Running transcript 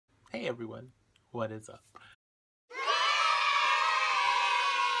Hey everyone, what is up?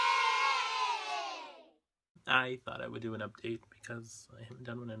 I thought I would do an update because I haven't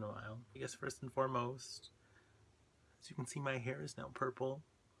done one in a while. I guess first and foremost, as you can see, my hair is now purple.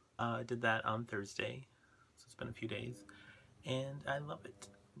 I did that on Thursday, so it's been a few days, and I love it.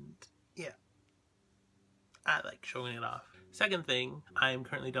 And yeah, I like showing it off. Second thing, I'm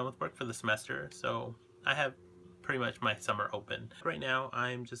currently done with work for the semester, so I have pretty much my summer open. Right now,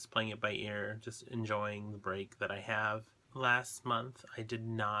 I'm just playing it by ear, just enjoying the break that I have. Last month, I did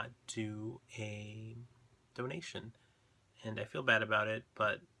not do a donation, and I feel bad about it,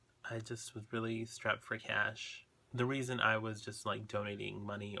 but I just was really strapped for cash. The reason I was just like donating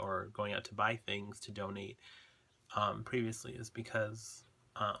money or going out to buy things to donate previously is because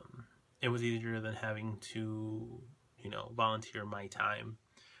it was easier than having to, volunteer my time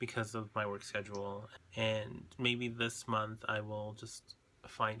because of my work schedule. And maybe this month I will just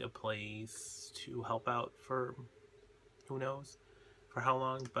find a place to help out for who knows for how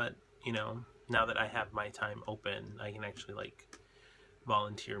long, but now that I have my time open, I can actually like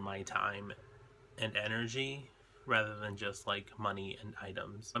volunteer my time and energy rather than just like money and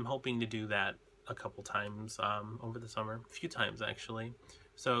items. I'm hoping to do that a couple times over the summer, a few times actually.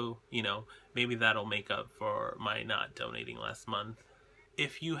 So, maybe that'll make up for my not donating last month.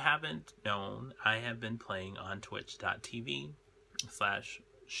 If you haven't known, I have been playing on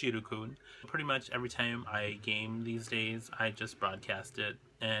twitch.tv/Shirukun. Pretty much every time I game these days, I just broadcast it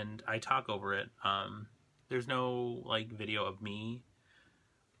and I talk over it. There's no like video of me,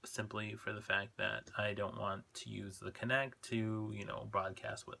 simply for the fact that I don't want to use the Connect to,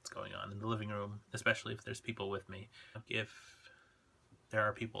 broadcast what's going on in the living room, especially if there's people with me. If there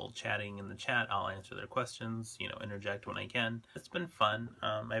are people chatting in the chat, I'll answer their questions, interject when I can. It's been fun.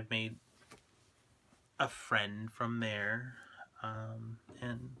 I've made a friend from there,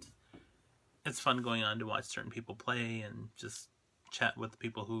 and it's fun going on to watch certain people play and just chat with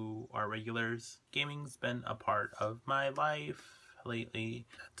people who are regulars. Gaming's been a part of my life lately.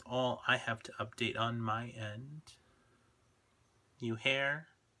 That's all I have to update on my end. New hair.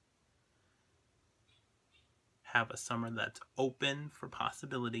 Have a summer that's open for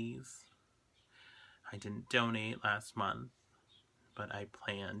possibilities. I didn't donate last month, but I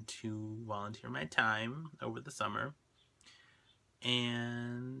plan to volunteer my time over the summer.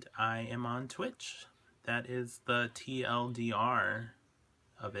 And I am on Twitch. That is the TLDR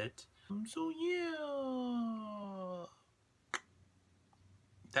of it. So yeah,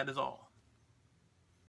 that is all.